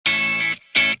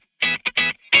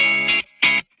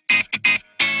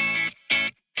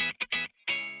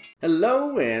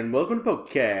Hello and welcome to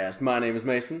Pokecast. My name is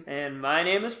Mason. And my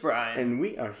name is Brian. And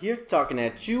we are here talking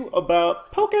at you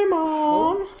about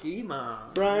Pokemon.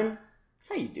 Pokemon. Brian,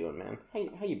 how you doing, man?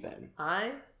 How you been?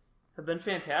 I have been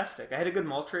fantastic. I had a good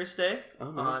Moltres day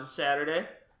on Saturday. It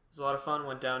was a lot of fun.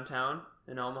 Went downtown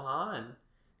in Omaha and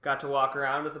got to walk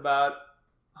around with about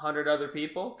 100 other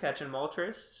people catching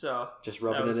Moltres. So just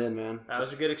rubbing it in, man. That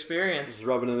was a good experience. Just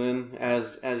rubbing it in.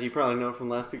 As you probably know from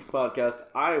last week's podcast,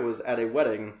 I was at a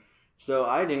wedding. So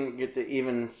I didn't get to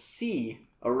even see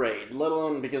a raid, let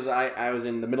alone because I was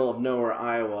in the middle of nowhere,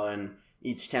 Iowa, and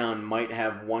each town might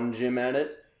have one gym at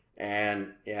it.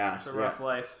 And yeah. It's a rough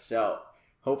life. So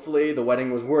hopefully the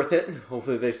wedding was worth it.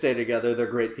 Hopefully they stay together. They're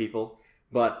great people.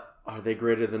 But are they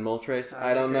greater than Moltres?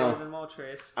 I don't know. Greater than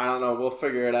Moltres. I don't know. We'll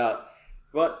figure it out.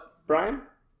 But Brian,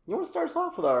 you want to start us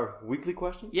off with our weekly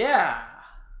question? Yeah.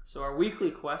 So our weekly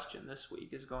question this week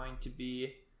is going to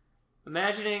be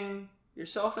imagining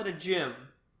yourself at a gym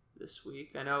this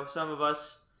week. I know some of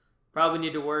us probably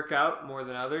need to work out more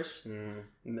than others.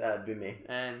 That'd be me.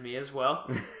 And me as well.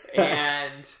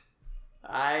 And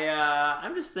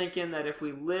I'm just thinking that if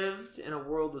we lived in a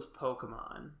world with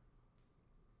Pokemon,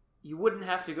 you wouldn't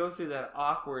have to go through that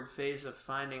awkward phase of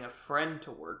finding a friend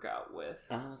to work out with.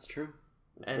 That's true.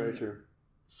 That's very true.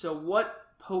 So what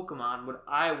Pokemon would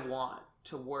I want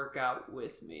to work out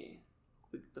with me?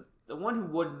 The one who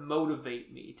would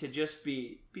motivate me to just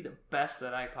be the best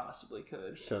that I possibly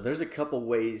could. So there's a couple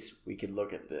ways we could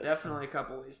look at this. Definitely a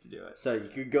couple ways to do it. So you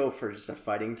could go for just a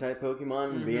fighting type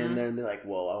Pokemon and be in there and be like,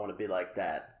 whoa, I want to be like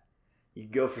that. You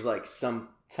could go for like some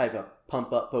type of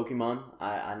pump up Pokemon.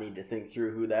 I need to think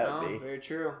through who that would be. Very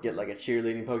true. Get like a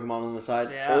cheerleading Pokemon on the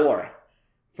side. Yeah. Or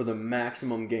for the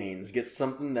maximum gains, get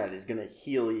something that is going to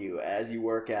heal you as you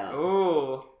work out.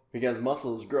 Ooh. Because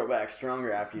muscles grow back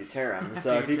stronger after you tear them.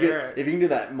 So if you can do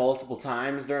that multiple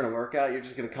times during a workout, you're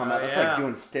just going to come out. That's like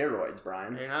doing steroids,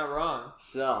 Brian. You're not wrong.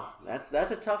 So that's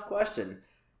a tough question.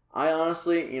 I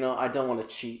honestly, I don't want to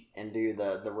cheat and do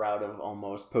the route of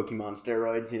almost Pokemon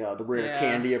steroids, the rare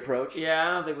candy approach. Yeah,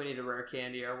 I don't think we need to rare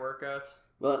candy our workouts.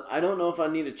 But I don't know if I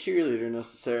need a cheerleader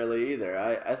necessarily either.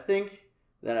 I think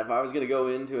that if I was going to go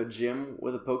into a gym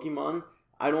with a Pokemon,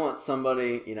 I'd want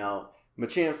somebody,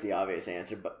 Machamp's the obvious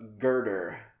answer, but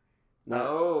Girder.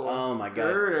 Oh my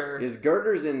god. Girder. His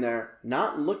Girder's in there,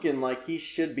 not looking like he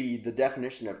should be the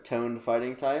definition of toned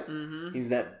fighting type. Mm-hmm. He's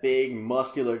that big,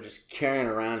 muscular, just carrying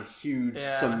around huge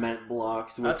cement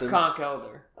blocks with him. That's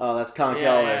Conkeldurr. Oh, that's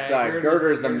Conkeldurr. Sorry,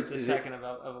 Girder's the second of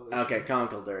evolution. Okay,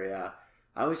 Conkeldurr, yeah.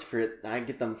 I always forget. I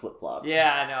get them flip-flops.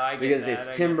 Yeah, I know. I get because that.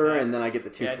 It's Timber, and then I get the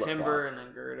two flip-flops. Yeah, Timber and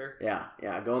then Girder.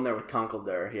 Yeah. Going there with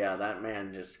Conkeldurr. Yeah, that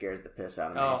man just scares the piss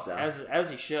out of me. So. As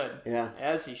he should. Yeah.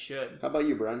 As he should. How about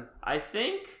you, Brian? I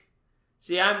think...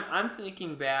 See, I'm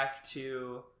thinking back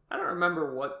to... I don't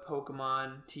remember what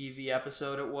Pokemon TV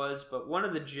episode it was, but one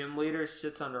of the gym leaders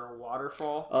sits under a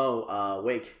waterfall. Oh,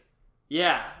 Wake.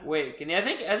 Yeah, Wake. And I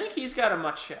think he's got a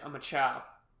Machop.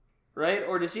 Right?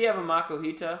 Or does he have a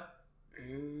Makuhita?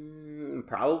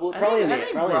 Probably in the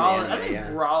anime. I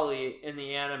think Brawly in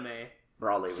the anime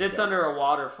sits under a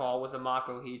waterfall with a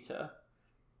Makuhita,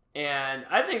 and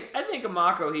I think a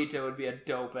Makuhita would be a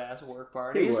dope ass work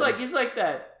partner. He's like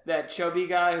that chubby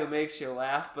guy who makes you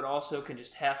laugh, but also can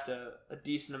just heft a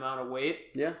decent amount of weight.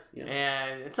 Yeah.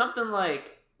 And it's something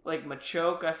like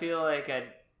Machoke. I feel like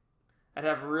I'd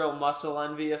have real muscle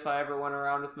envy if I ever went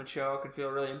around with Machoke and feel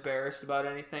really embarrassed about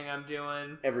anything I'm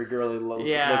doing. Every girl looking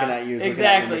at you is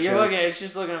exactly. looking at It's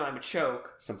just looking at my Machoke.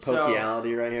 Some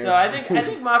pokeality right here. So I think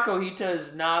Makuhita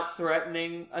is not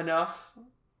threatening enough.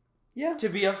 Yeah. To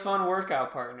be a fun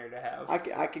workout partner to have.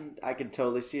 I can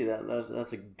totally see that.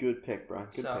 That's a good pick, Brian.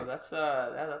 Good pick. That's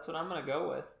what I'm gonna go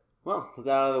with. Well, with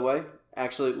that out of the way,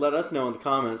 actually let us know in the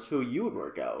comments who you would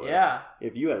work out with. Yeah.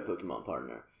 If you had a Pokemon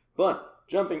partner. But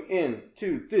jumping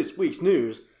into this week's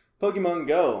news, Pokemon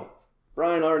Go.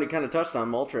 Brian already kind of touched on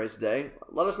Moltres Day.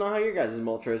 Let us know how your guys'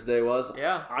 Moltres Day was.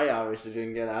 Yeah. I obviously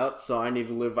didn't get out, so I need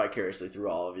to live vicariously through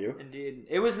all of you. Indeed.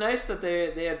 It was nice that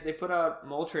they put out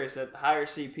Moltres at higher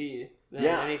CP than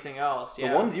anything else.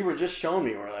 Yeah. The ones you were just showing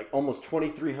me were like almost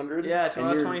 2,300. Yeah,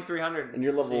 2,300. And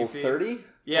you're level CP. 30?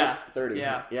 Yeah. 30.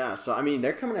 Yeah. Yeah, so I mean,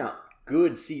 they're coming out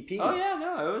good CP. Oh yeah,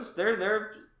 no,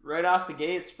 they're right off the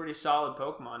gate. It's pretty solid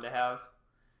Pokemon to have.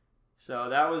 So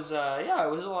that was, it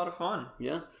was a lot of fun.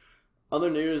 Yeah. Other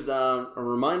news, a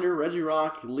reminder,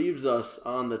 Regirock leaves us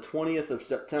on the 20th of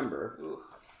September. Ooh.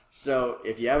 So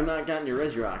if you have not gotten your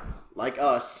Regirock, like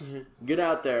us, get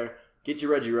out there, get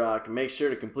your Regirock, and make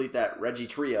sure to complete that Regi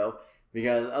Trio.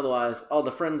 Because otherwise, all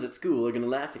the friends at school are going to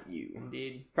laugh at you.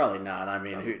 Indeed. Probably not. I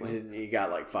mean, you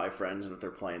got like 5 friends, and if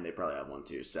they're playing, they probably have one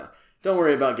too. So don't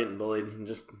worry about getting bullied.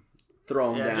 Just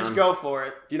throw them down. Just go for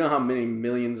it. Do you know how many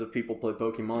millions of people play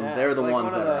Pokemon? Yeah, they're the like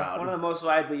ones that are out. One of the most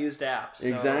widely used apps. So.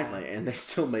 Exactly, and they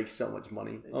still make so much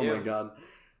money. My god.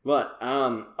 But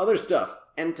other stuff.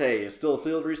 Entei is still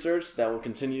field research that will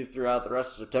continue throughout the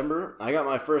rest of September. I got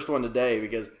my first one today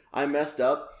because I messed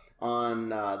up on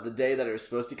the day that it was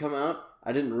supposed to come out.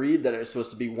 I didn't read that it was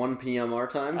supposed to be 1 p.m. our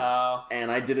time. Oh.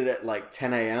 And I did it at like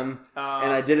 10 a.m.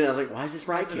 And I did it and I was like, why is this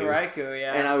Raikou? It's Raikou,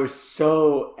 yeah. And I was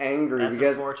so angry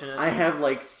because unfortunate. I have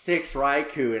like 6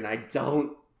 Raikou and I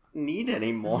don't need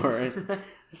any more.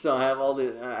 So I have all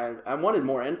the... I wanted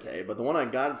more Entei, but the one I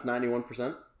got, it's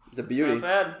 91%. It's a beauty. It's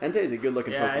not bad. Entei is a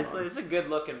good-looking Pokemon. Yeah, it's a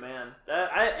good-looking man.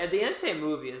 The Entei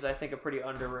movie is, I think, a pretty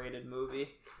underrated movie.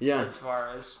 Yeah. As far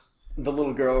as... The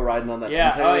little girl riding on that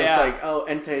Entei. It's like,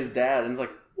 Entei's dad. And it's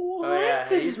like, what? Oh, yeah.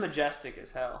 He's majestic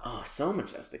as hell. Oh, so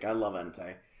majestic. I love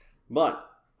Entei. But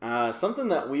something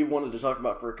that we wanted to talk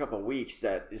about for a couple of weeks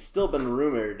that has still been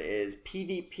rumored is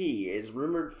PvP is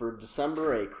rumored for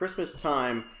December, a Christmas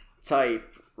time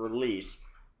type release.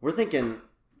 We're thinking...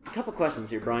 A couple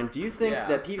questions here, Brian. Do you think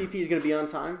that PvP is going to be on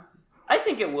time? I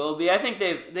think it will be. I think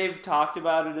they've talked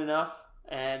about it enough,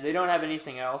 and they don't have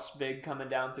anything else big coming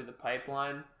down through the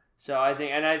pipeline. So I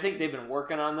think they've been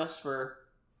working on this for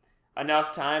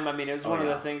enough time. I mean, it was one of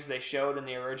the things they showed in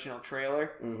the original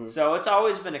trailer. Mm-hmm. So it's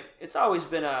always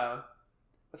been a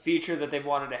feature that they've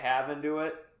wanted to have into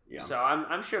it. Yeah. So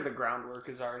I'm sure the groundwork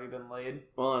has already been laid.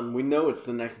 Well, and we know it's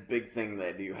the next big thing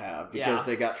they do have because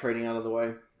they got trading out of the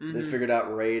way. Mm-hmm. They figured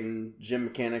out raid and gym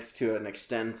mechanics to an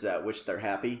extent at which they're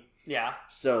happy. Yeah.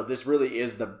 So this really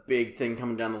is the big thing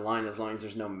coming down the line as long as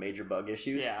there's no major bug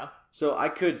issues. Yeah. So I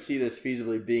could see this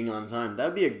feasibly being on time. That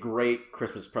would be a great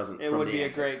Christmas present. It would be a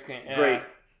great.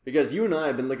 Because you and I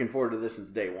have been looking forward to this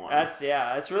since day one.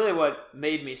 That's really what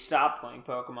made me stop playing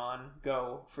Pokemon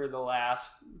Go for the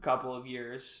last couple of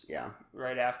years. Yeah.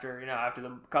 Right after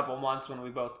the couple months when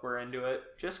we both were into it.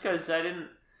 Just because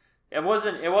it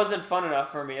wasn't fun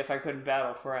enough for me if I couldn't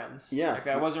battle friends. Yeah. Like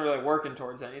I wasn't really working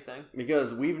towards anything.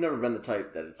 Because we've never been the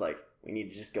type that it's like, we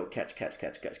need to just go catch.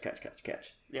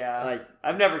 Yeah. Like,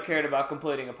 I've never cared about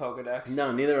completing a Pokedex.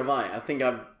 No, neither have I. I think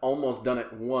I've almost done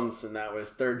it once, and that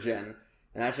was 3rd gen.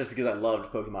 And that's just because I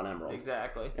loved Pokemon Emerald.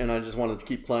 Exactly. And I just wanted to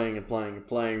keep playing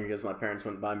because my parents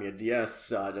wouldn't buy me a DS,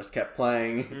 so I just kept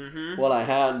playing what I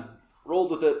had,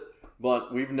 rolled with it.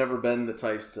 But we've never been the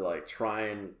types to like try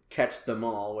and catch them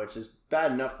all, which is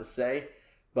bad enough to say.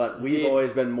 But we've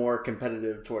always been more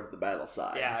competitive towards the battle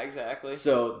side. Yeah, exactly.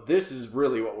 So this is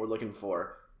really what we're looking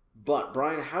for. But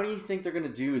Brian, how do you think they're going to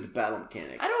do the battle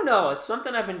mechanics? I don't know. It's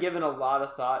something I've been giving a lot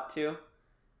of thought to.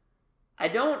 I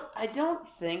don't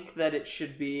think that it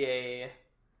should be a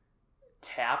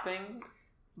tapping,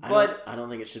 but I don't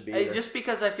think it should be either. Just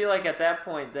because I feel like at that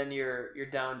point then you're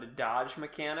down to dodge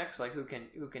mechanics, like who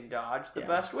can dodge the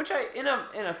best, which in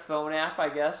a phone app I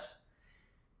guess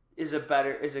is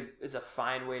a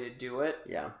fine way to do it.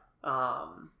 Yeah.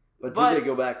 But do they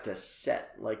go back to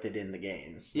set like they did in the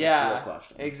games? That's the real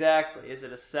question. Exactly. Is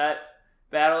it a set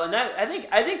battle? And that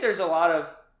I think there's a lot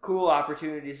of cool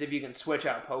opportunities if you can switch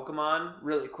out Pokemon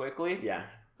really quickly. Yeah.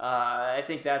 I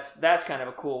think that's kind of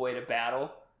a cool way to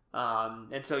battle.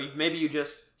 And so maybe you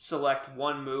just select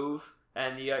one move,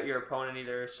 and your opponent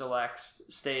either selects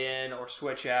stay in or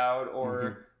switch out,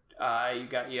 or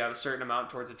you have a certain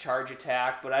amount towards a charge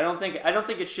attack. But I don't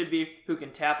think it should be who can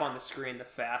tap on the screen the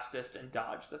fastest and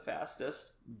dodge the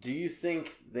fastest. Do you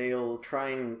think they'll try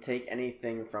and take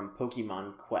anything from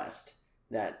Pokemon Quest?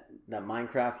 That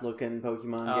Minecraft looking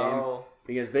Pokemon game,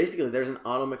 because basically there's an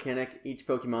auto mechanic. Each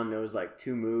Pokemon knows like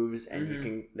 2 moves,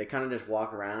 and they kind of just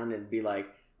walk around and be like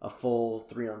a full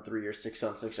 3-on-3 or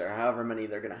 6-on-6 or however many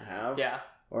they're gonna have. Yeah.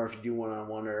 Or if you do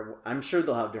 1-on-1, or I'm sure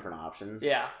they'll have different options.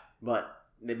 Yeah. But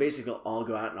they basically all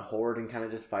go out in a horde and kind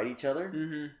of just fight each other.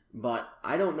 Mm-hmm. But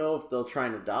I don't know if they'll try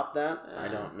and adopt that. I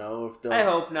don't know if they'll... I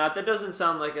hope not. That doesn't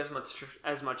sound like as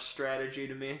much strategy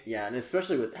to me. Yeah, and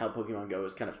especially with how Pokemon Go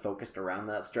is kind of focused around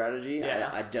that strategy,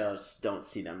 I just don't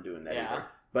see them doing that either.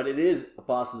 But it is a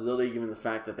possibility given the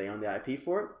fact that they own the IP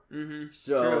for it. Mm-hmm.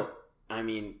 So, true. I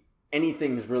mean,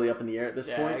 anything's really up in the air at this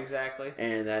point. Yeah, exactly.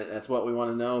 And that's what we want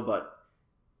to know. But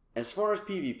as far as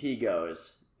PvP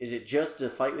goes... Is it just to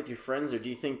fight with your friends, or do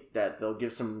you think that they'll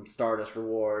give some Stardust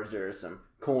rewards or some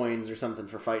coins or something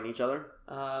for fighting each other?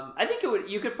 I think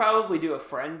you could probably do a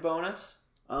friend bonus.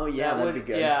 Oh yeah, that'd be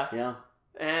good. Yeah.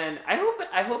 And I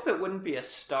hope it wouldn't be a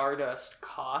Stardust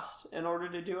cost in order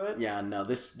to do it. Yeah, no,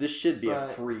 this should be a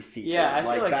free feature. Yeah, I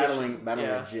like feel like battling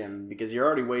a gym, because you're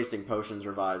already wasting potions,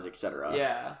 revives, etc.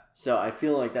 Yeah. So I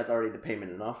feel like that's already the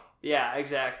payment enough. Yeah,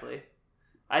 exactly.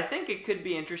 I think it could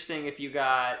be interesting if you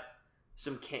got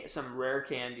some rare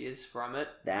candies from it.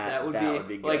 That would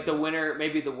be good. Like the winner,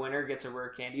 maybe the winner gets a rare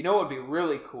candy. You know what would be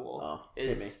really cool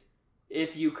is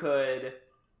if you could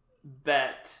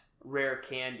bet rare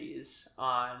candies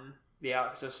on the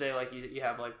out. So say like you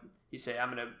have like you say I'm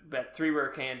gonna bet 3 rare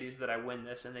candies that I win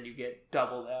this, and then you get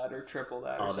double that or triple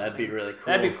that. Oh, that'd be really cool.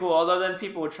 That'd be cool. Although then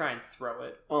people would try and throw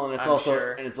it. Oh, and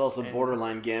it's also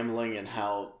borderline gambling, and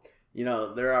how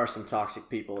there are some toxic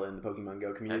people in the Pokemon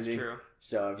Go community. That's true.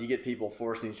 So if you get people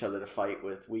forcing each other to fight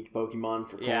with weak Pokemon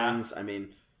for coins, I mean,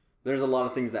 there's a lot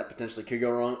of things that potentially could go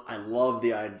wrong. I love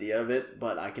the idea of it,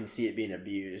 but I can see it being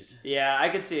abused. Yeah, I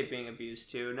could see it being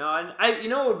abused too. No,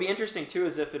 and what would be interesting too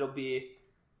is if it'll be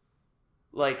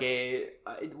like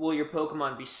will your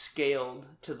Pokemon be scaled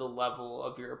to the level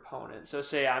of your opponent? So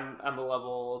say I'm a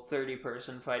level 30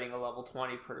 person fighting a level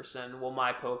 20 person. Will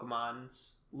my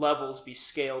Pokemon's levels be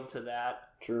scaled to that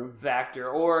factor,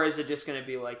 or is it just going to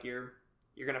be like you're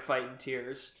going to fight in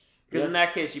tiers? Because in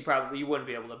that case, you wouldn't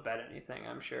be able to bet anything,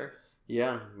 I'm sure.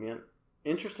 Yeah.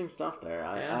 Interesting stuff there.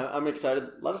 I'm excited.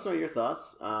 Let us know your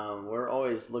thoughts. We're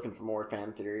always looking for more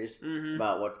fan theories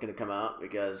about what's going to come out,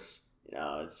 because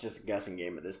it's just a guessing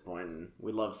game at this point, and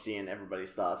we love seeing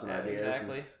everybody's thoughts and ideas.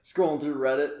 Exactly. And scrolling through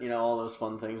Reddit, all those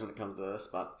fun things when it comes to this.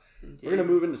 But we're going to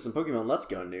move into some Pokemon Let's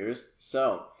Go news.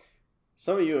 So,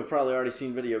 some of you have probably already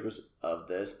seen videos of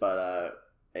this, but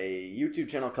a YouTube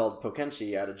channel called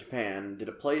Pokenchi out of Japan did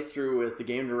a playthrough with the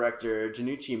game director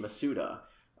Junichi Masuda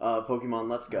of Pokemon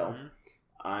Let's Go.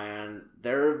 And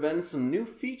there have been some new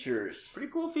features.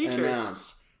 Pretty cool features.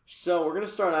 Announced. So we're going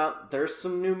to start out. There's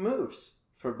some new moves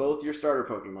for both your starter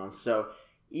Pokemon. So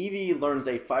Eevee learns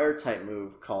a fire-type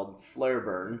move called Flare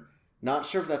Burn. Not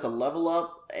sure if that's a level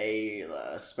up, a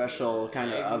special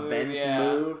kind of event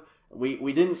move.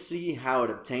 We didn't see how it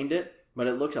obtained it, but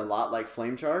it looks a lot like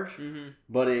Flame Charge.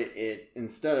 But it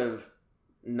instead of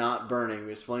not burning,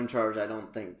 because Flame Charge I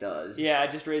don't think does. Yeah,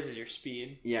 it just raises your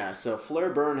speed. Yeah, so Flare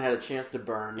Burn had a chance to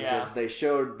burn because they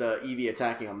showed the Eevee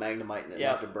attacking a Magnemite and it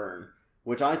left a burn,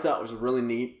 which I thought was really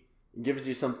neat. It gives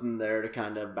you something there to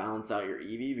kind of balance out your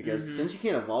Eevee, because since you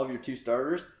can't evolve your 2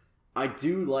 starters, I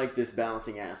do like this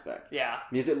balancing aspect. Yeah.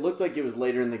 Because it looked like it was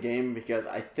later in the game, because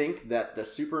I think that the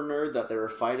super nerd that they were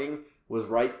fighting was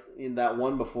right in that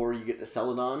one before you get to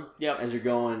Celadon. Yep. As you're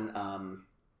going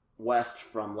west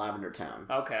from Lavender Town.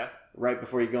 Okay. Right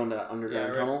before you go into that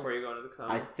underground tunnel. Before you go into the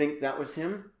tunnel. I think that was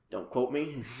him. Don't quote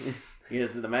me.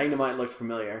 Because the Magnemite looks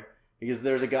familiar. Because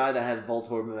there's a guy that had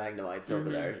Voltorb Magnemites over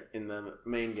there in the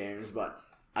main games. But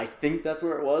I think that's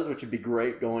where it was, which would be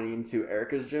great going into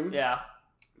Erica's gym. Yeah.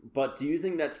 But do you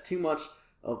think that's too much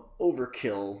of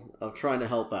overkill of trying to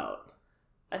help out?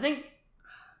 I think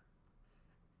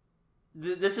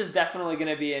this is definitely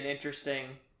going to be an interesting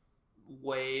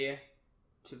way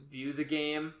to view the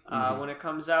game when it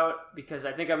comes out, because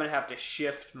I think I'm going to have to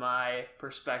shift my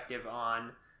perspective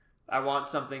on I want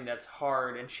something that's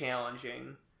hard and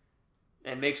challenging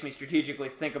and makes me strategically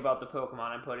think about the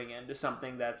Pokemon I'm putting in, to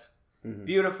something that's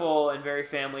beautiful and very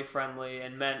family friendly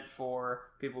and meant for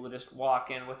people to just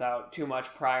walk in without too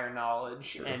much prior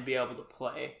knowledge and be able to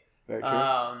play. Very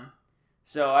true.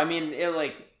 So I mean,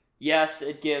 yes,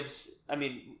 it gives. I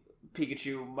mean,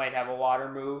 Pikachu might have a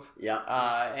water move. Yeah.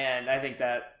 And I think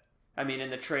that, in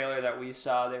the trailer that we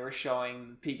saw, they were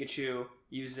showing Pikachu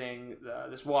using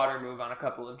this water move on a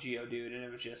couple of Geodude, and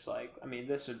it was just like,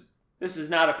 this is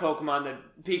not a Pokemon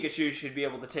that Pikachu should be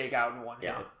able to take out in one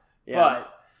hit. Yeah.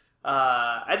 But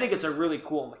I think it's a really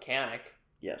cool mechanic.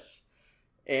 Yes.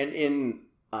 And in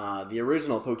the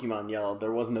original Pokemon Yellow,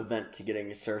 there was an event to getting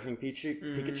a surfing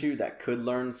Pikachu that could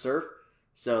learn Surf.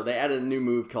 So they added a new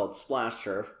move called Splash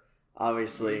Surf.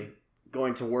 Obviously,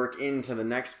 going to work into the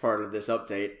next part of this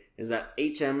update is that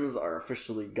HMs are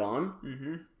officially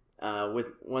gone.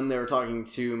 When they were talking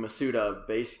to Masuda,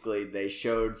 basically they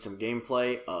showed some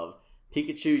gameplay of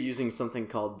Pikachu using something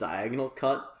called Diagonal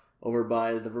Cut over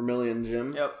by the Vermilion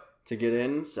Gym to get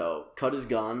in. So Cut is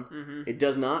gone. It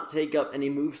does not take up any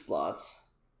move slots,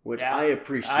 which I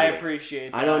appreciate. I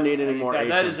appreciate that. I don't need any more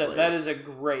HM slaves. That is a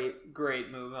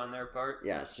great move on their part.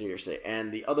 Yeah, seriously.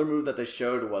 And the other move that they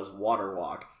showed was Water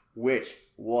Walk, which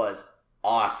was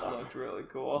awesome. It looked really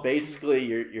cool. Basically,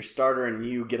 your starter and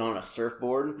you get on a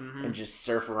surfboard and just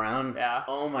surf around. Yeah.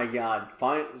 Oh my god.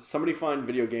 Somebody find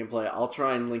video gameplay. I'll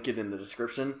try and link it in the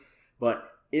description. But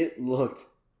it looked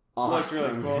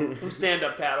awesome. Looked really cool. Some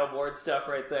stand-up paddleboard stuff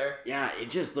right there. Yeah, it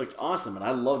just looked awesome, and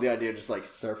I love the idea of just like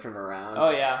surfing around.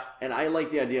 Oh yeah, and I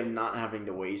like the idea of not having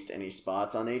to waste any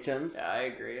spots on HMs. Yeah, I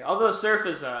agree. Although surf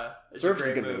is a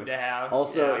great move to have.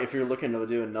 Also, if you're looking to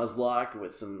do a Nuzlocke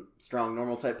with some strong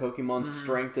normal type Pokemon,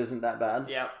 strength isn't that bad.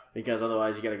 Yeah, because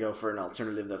otherwise you got to go for an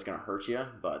alternative that's going to hurt you.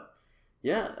 But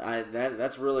yeah,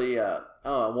 that's really.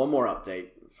 One more update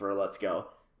for Let's Go.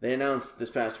 They announced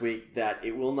this past week that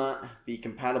it will not be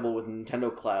compatible with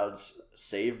Nintendo Cloud's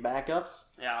save backups.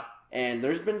 Yeah. And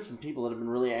there's been some people that have been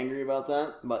really angry about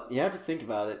that, but you have to think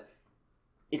about it.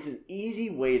 It's an easy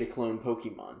way to clone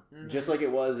Pokemon. Just like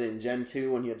it was in Gen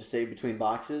 2 when you had to save between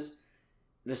boxes.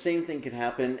 The same thing could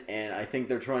happen, and I think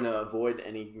they're trying to avoid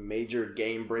any major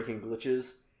game-breaking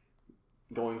glitches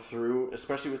going through,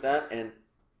 especially with that, and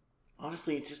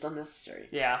honestly, it's just unnecessary.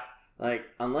 Yeah. Like,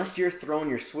 unless you're throwing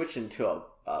your Switch into a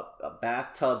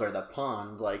bathtub or the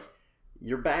pond, like,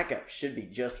 your backup should be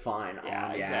just fine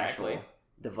on the actual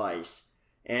device.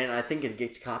 And I think it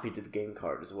gets copied to the game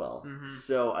card as well.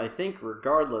 So I think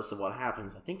regardless of what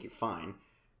happens, I think you're fine.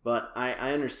 But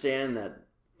I understand that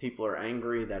people are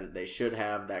angry that they should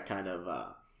have that kind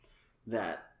of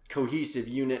that cohesive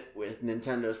unit with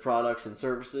Nintendo's products and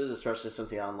services, especially since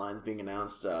the online's being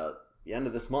announced the end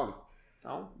of this month.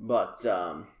 But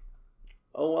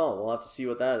oh well, we'll have to see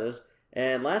what that is.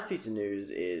 And last piece of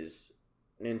news is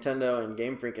Nintendo and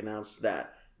Game Freak announced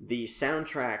that the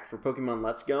soundtrack for Pokemon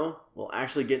Let's Go will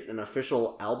actually get an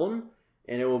official album,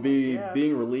 and it will be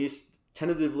being released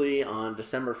tentatively on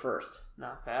December 1st.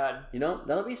 Not bad. You know,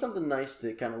 that'll be something nice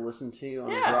to kind of listen to on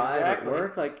the drive at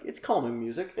work. Like, it's calming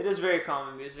music. It is very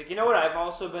calming music. You know what I've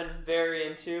also been very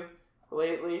into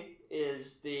lately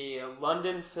is the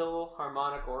London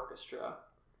Philharmonic Orchestra.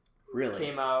 Really?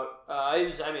 Came out,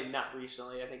 not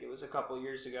recently, I think it was a couple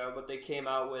years ago, but they came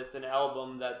out with an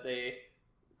album that they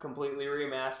completely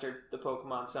remastered the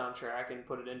Pokemon soundtrack and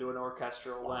put it into an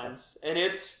orchestral lens. And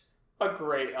it's a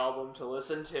great album to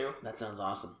listen to. That sounds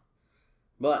awesome.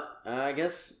 But I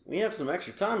guess we have some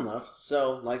extra time left,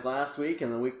 so like last week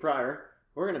and the week prior,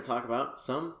 we're going to talk about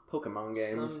some Pokemon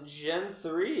games. Some Gen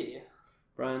 3.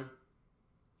 Brian,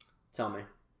 tell me,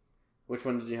 which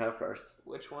one did you have first?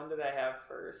 Which one did I have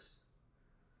first?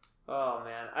 Oh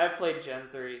man, I've played Gen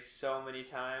 3 so many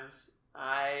times.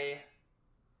 I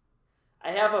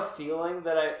have a feeling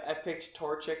that I picked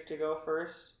Torchic to go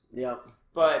first. Yep.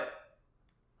 But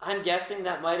I'm guessing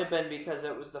that might have been because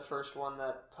it was the first one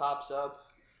that pops up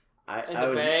in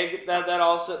the bag.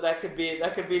 That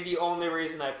could be the only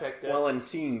reason I picked it. Well, and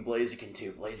seeing Blaziken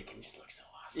too. Blaziken just looks so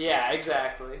awesome. Yeah,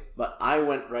 exactly. But I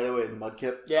went right away with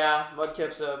Mudkip. Yeah,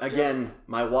 Mudkip's again,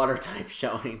 my water type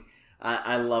showing.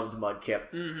 I loved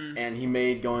Mudkip, and he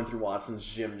made going through Watson's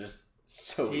gym just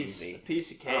so easy. Piece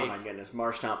of cake. Oh my goodness,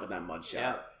 Marshtomp with that mud shot.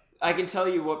 Yeah. I can tell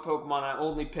you what Pokemon I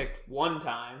only picked one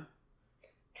time.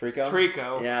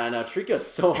 Trico. Yeah, no, Trico's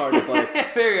so hard to play.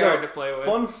 Very hard to play with.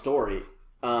 Fun story.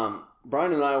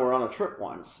 Brian and I were on a trip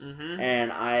once,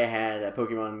 and I had a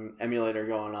Pokemon emulator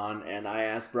going on, and I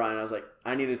asked Brian, I was like,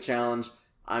 I need a challenge.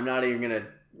 I'm not even going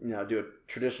to do a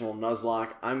traditional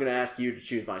Nuzlocke. I'm going to ask you to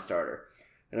choose my starter.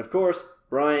 And of course,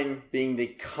 Brian, being the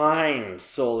kind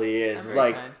soul he is, was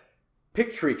like,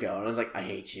 pick Trico. And I was like, I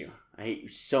hate you. I hate you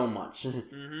so much.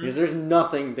 Because there's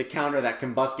nothing to counter that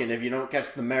Combustion if you don't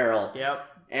catch the Marill. Yep.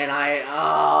 And and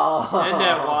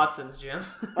at Watson's gym.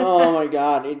 Oh my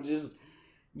god, it just,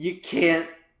 you can't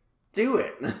do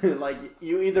it. Like,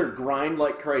 you either grind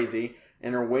like crazy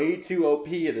and are way too OP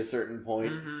at a certain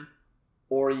point,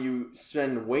 or you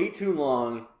spend way too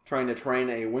long trying to train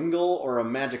a Wingull or a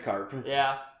Magikarp.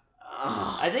 Yeah.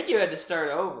 I think you had to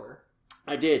start over.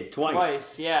 I did,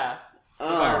 twice. Yeah. If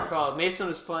I recall. Mason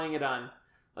was playing it on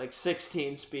like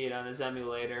 16 speed on his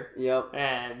emulator. Yep.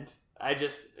 And I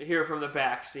just hear from the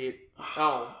back seat,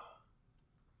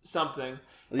 something.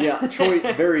 Yeah,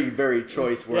 very, very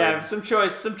choice words. Yeah, some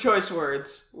choice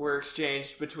words were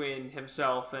exchanged between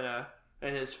himself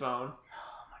and his phone.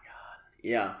 Oh my god.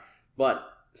 Yeah. But,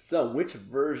 so, which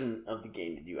version of the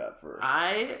game did you have first?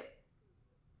 I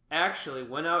actually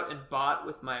went out and bought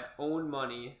with my own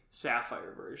money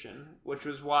Sapphire version, which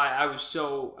was why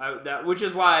which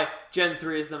is why Gen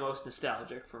 3 is the most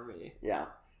nostalgic for me. Yeah.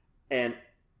 And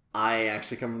I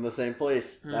actually come from the same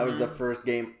place. That was the first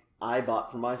game I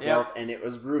bought for myself, and it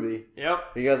was Ruby.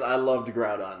 Yep. Because I loved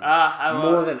Groudon.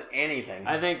 More than anything.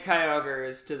 I think Kyogre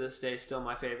is, to this day, still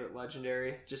my favorite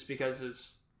legendary, just because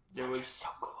it was so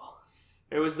cool.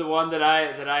 It was the one that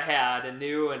I had and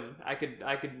knew, and I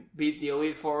could beat the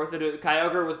Elite Four with it.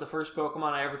 Kyogre was the first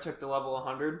Pokemon I ever took to level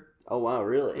 100. Oh wow,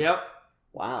 really? Yep.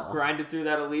 Wow. Grinded through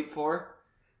that Elite Four.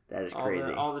 That is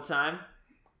crazy. All the time.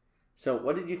 So,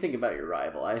 what did you think about your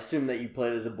rival? I assume that you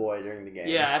played as a boy during the game.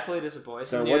 Yeah, I played as a boy.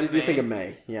 So, what did you think of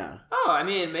Mei? Yeah. Oh, I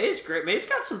mean, May's great. May's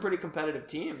got some pretty competitive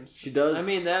teams. She does. I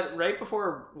mean, that right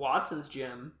before Watson's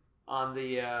gym on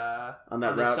the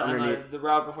route the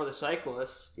route before the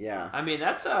cyclists. Yeah. I mean,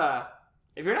 that's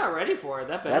if you're not ready for it,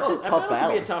 that's a tough battle.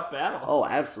 Could be a tough battle. Oh,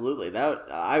 absolutely. That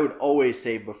I would always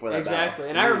save before that battle. Exactly.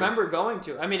 And I remember going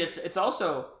to. I mean, it's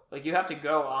also like you have to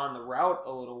go on the route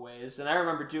a little ways, and I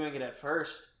remember doing it at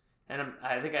first. And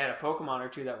I think I had a Pokemon or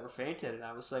two that were fainted, and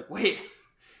I was like, "Wait,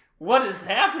 what is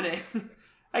happening?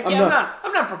 I'm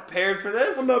not prepared for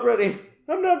this. I'm not ready.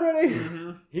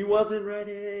 Mm-hmm. He wasn't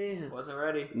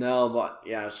ready. No, but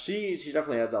yeah, she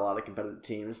definitely has a lot of competitive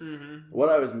teams. Mm-hmm. What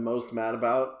I was most mad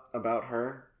about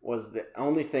her was the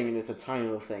only thing, and it's a tiny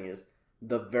little thing, is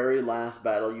the very last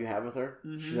battle you have with her.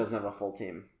 Mm-hmm. She doesn't have a full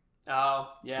team.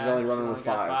 Oh, yeah. She's only running with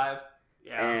 5.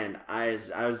 Yeah. And I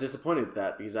was disappointed with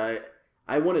that because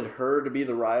I wanted her to be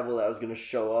the rival that was going to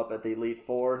show up at the Elite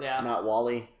Four, not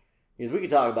Wally. Because we could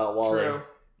talk about Wally. True.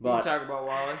 We can talk about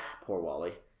Wally. Poor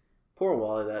Wally. Poor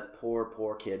Wally, that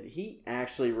poor kid. He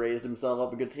actually raised himself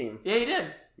up a good team. Yeah, he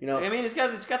did. You know, I mean, he's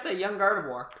got that young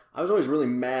Gardevoir. I was always really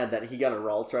mad that he got a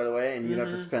Ralts right away, and you'd have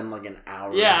to spend like an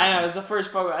hour. Yeah, I know. It was the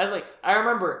first Pokemon. I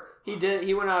remember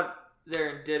he went out there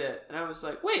and did it, and I was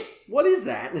like, wait, what is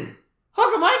that? How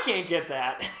come I can't get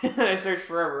that? And I searched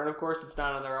forever, and of course it's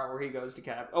not on the route where he goes to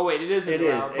cap. Oh wait, it is in the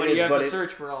route, but you have to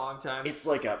search for a long time. It's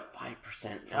like a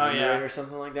 5% find rate or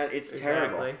something like that. It's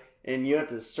terrible. And you have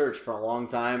to search for a long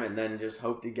time and then just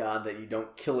hope to God that you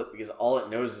don't kill it because all it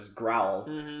knows is Growl,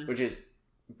 which is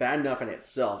bad enough in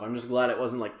itself. I'm just glad it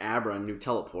wasn't like Abra and New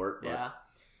Teleport. But. Yeah.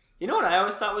 You know what I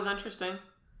always thought was interesting?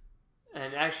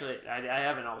 And actually, I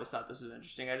haven't always thought this was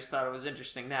interesting. I just thought it was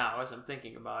interesting now as I'm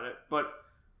thinking about it. But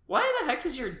why the heck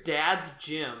is your dad's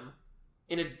gym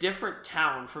in a different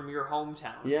town from your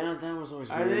hometown? Yeah, that was always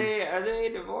weird. Are they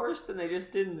divorced and they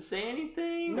just didn't say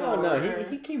anything? No,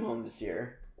 he came home to see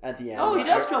her. At the end. Oh, he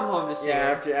does come home to see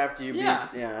her. After you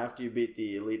beat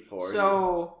the Elite Four.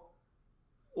 So,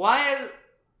 what's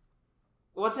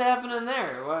happening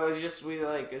there? Well, it's just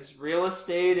is real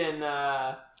estate and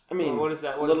what is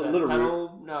that?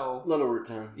 Little Root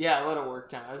Town. Yeah, Little Root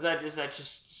Town. Is that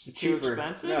just too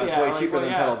expensive? No, it's way cheaper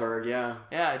than Petalburg. Yeah.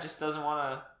 Yeah, it just doesn't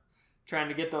want to. Trying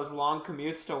to get those long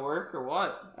commutes to work or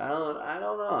what? I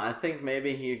don't know. I think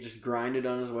maybe he just grinded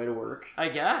on his way to work. I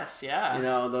guess, yeah. You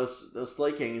know, those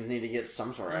Slay Kings need to get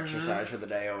some sort of exercise for the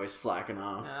day, always slacking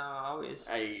off. No, always.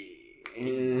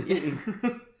 You're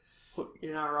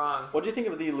not wrong. What do you think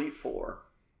of the Elite Four?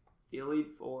 The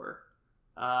Elite Four.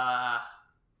 I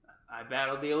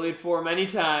battled the Elite Four many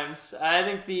times. I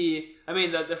think the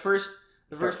first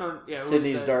one,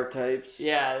 Sydney's Dark types.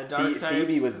 Yeah, the Dark types.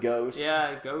 Phoebe with Ghost.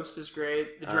 Yeah, Ghost is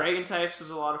great. The Dragon types was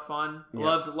a lot of fun.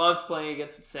 Yeah. Loved playing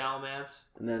against the Salamence.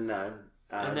 And then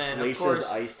Glacia's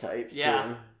Ice types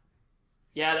too.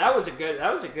 Yeah, that was a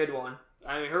good one.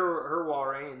 I mean, her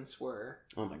Walreins were.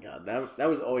 Oh my god, that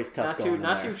was always tough.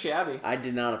 Not too shabby. I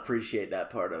did not appreciate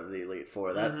that part of the Elite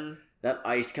Four. That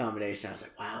ice combination, I was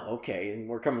like, wow, okay,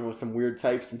 we're coming with some weird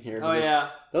types in here. Oh,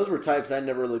 yeah. Those were types I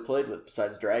never really played with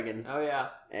besides Dragon. Oh, yeah.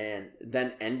 And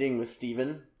then ending with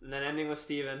Steven.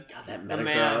 God, that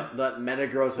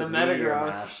Metagross with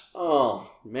Metagross. Oh,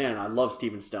 man, I love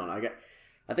Steven Stone. I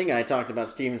think I talked about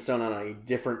Steven Stone on a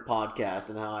different podcast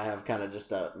and how I have kind of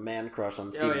just a man crush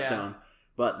on Steven Stone.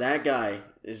 But that guy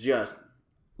is just...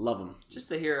 Love him. Just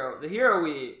the hero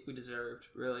we deserved,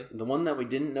 really. The one that we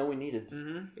didn't know we needed.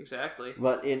 Mm-hmm, exactly.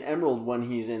 But in Emerald, when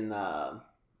he's in the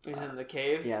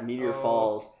cave? Yeah, Meteor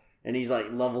Falls, and he's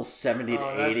like level 70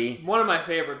 to 80. That's one of my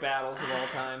favorite battles of all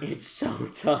time. It's so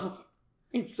tough.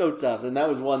 And that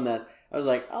was one that I was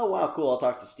like, oh, wow, cool, I'll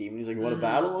talk to Steve. And he's like, what a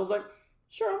battle? I was like,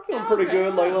 sure, I'm feeling pretty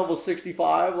good, like level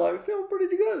 65, like feeling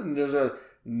pretty good. And there's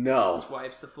no. Just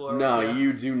wipes the floor. No,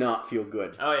 you do not feel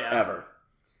good. Oh, yeah. Ever.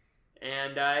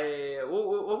 And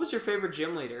what was your favorite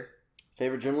gym leader?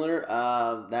 Favorite gym leader?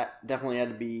 That definitely had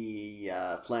to be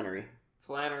Flannery.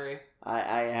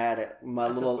 I had my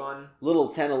little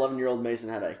 10, 11-year-old Mason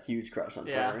had a huge crush on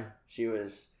Flannery. She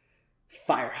was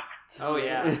fire hot. Oh,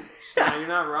 yeah. No, you're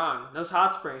not wrong. Those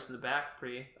hot springs in the back are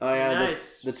pretty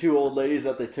nice. The two old ladies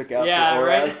that they took out for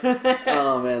Oraz. Right?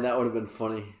 Oh, man, that would have been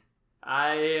funny.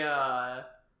 I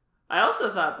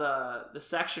also thought the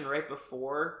section right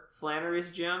before Flannery's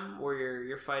gym, where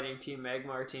you're fighting Team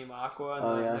Magma or Team Aqua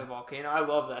and the volcano. I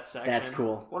love that section. That's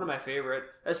cool. One of my favorite.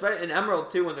 Especially in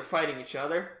Emerald, too, when they're fighting each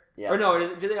other. Yeah. Or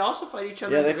no, do they also fight each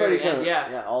other? Yeah, they fight each other.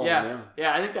 Yeah, all of them,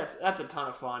 yeah, I think that's a ton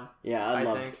of fun. Yeah,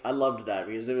 I loved that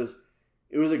because it was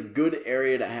a good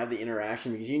area to have the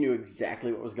interaction because you knew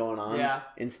exactly what was going on. Yeah.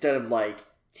 Instead of like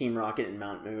Team Rocket and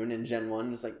Mount Moon in Gen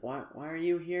 1. It's like, why are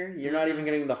you here? You're not even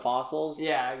getting the fossils.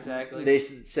 Yeah, exactly. They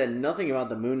said nothing about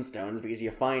the Moonstones because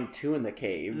you find 2 in the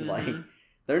cave. Like,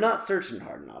 they're not searching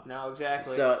hard enough. No,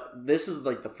 exactly. So this was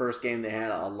like the first game they had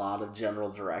a lot of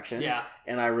general direction. Yeah.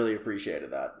 And I really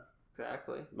appreciated that.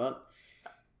 Exactly. But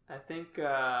I think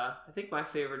my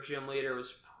favorite gym leader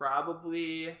was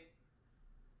probably...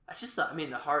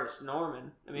 the hardest,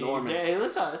 Norman. Norman.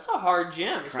 It's a hard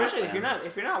gym, especially if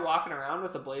you're not walking around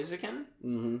with a Blaziken.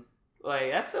 Mm-hmm.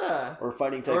 Like that's a or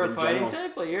fighting type.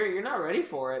 Like you're not ready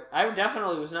for it. I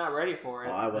definitely was not ready for it.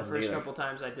 I wasn't the first either. couple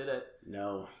times I did it.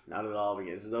 No, not at all,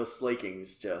 because those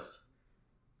Slakings just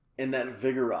in that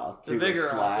Vigoroth too. The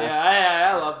Vigoroth,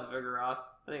 yeah, I love the Vigoroth.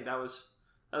 I think that was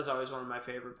always one of my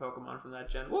favorite Pokemon from that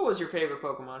gen. What was your favorite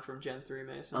Pokemon from Gen 3,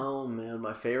 Mason? Oh man,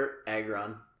 my favorite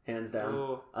Aggron. Hands down.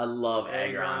 Ooh, I love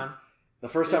Aggron. The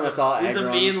first time I saw Aggron... He's a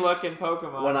mean-looking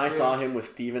Pokemon. When I saw him with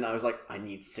Steven, I was like, I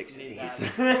need 6 of these.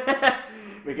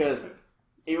 Because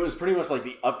it was pretty much like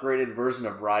the upgraded version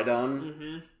of Rhydon.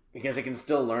 Mm-hmm. Because it can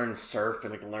still learn Surf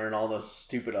and it can learn all those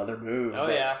stupid other moves. Oh,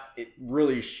 yeah. It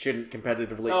really shouldn't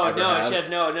competitively ever have. It should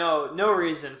no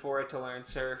reason for it to learn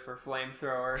Surf or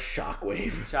Flamethrower.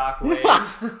 Shockwave.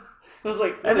 I was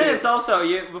like... And then it's also,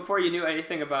 before you knew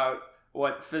anything about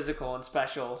what physical and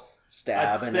special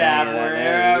stab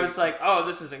where I was like, oh,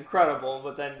 this is incredible,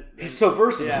 but then he's so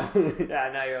versatile. Yeah,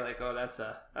 now you're like, oh, that's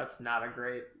not a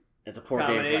great it's a poor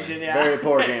game plan. Yeah. Very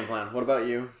poor game plan. What about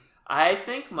you? I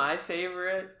think my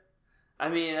favorite,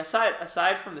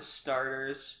 aside from the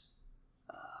starters,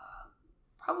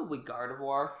 probably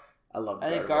Gardevoir. I love Gardevoir. I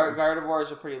think Gardevoir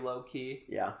is a pretty low-key,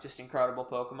 just incredible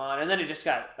Pokemon. And then it just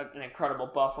got an incredible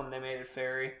buff when they made it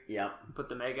Fairy. Yeah. Put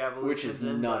the Mega Evolutions which is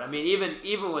in. nuts. But,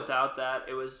 even without that,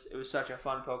 it was such a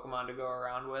fun Pokemon to go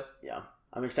around with. Yeah.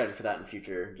 I'm excited for that in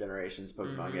future generations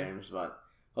Pokemon games, but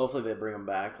hopefully they bring them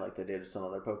back like they did with some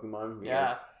other Pokemon.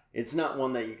 Yeah. It's not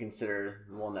one that you consider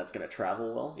one that's going to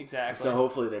travel well. Exactly. So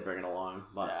hopefully they bring it along.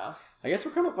 But I guess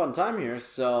we're coming up on time here,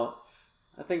 so...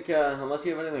 I think, unless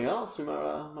you have anything else, we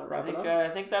might wrap it up. I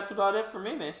think that's about it for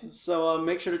me, Mason. So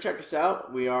make sure to check us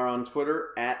out. We are on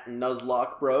Twitter at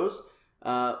Nuzlocke Bros.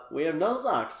 We have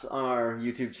Nuzlocks on our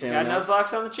YouTube channel. We got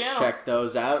Nuzlocks on the channel. Check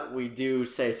those out. We do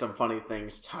say some funny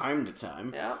things time to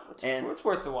time. Yeah, it's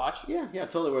worth the watch. Yeah,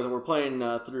 totally worth it. We're playing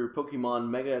through Pokemon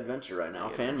Mega Adventure right now,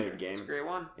 fan-made game. It's a great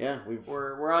one. Yeah,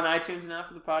 we're on iTunes now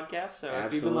for the podcast, so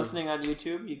if you've been listening on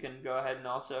YouTube, you can go ahead and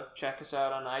also check us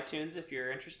out on iTunes if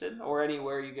you're interested, or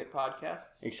anywhere you get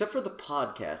podcasts. Except for the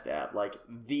podcast app, like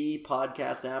the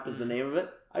podcast app is the name of it.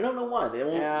 I don't know why they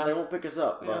won't pick us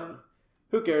up, but.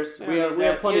 Who cares? Yeah, we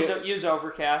have plenty. Use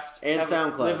Overcast and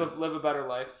SoundCloud. Live a better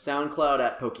life. SoundCloud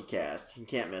at PokeCast. You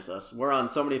can't miss us. We're on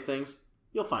so many things.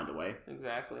 You'll find a way.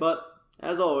 Exactly. But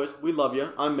as always, we love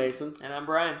you. I'm Mason, and I'm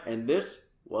Brian, and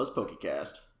this was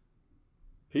PokeCast.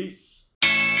 Peace.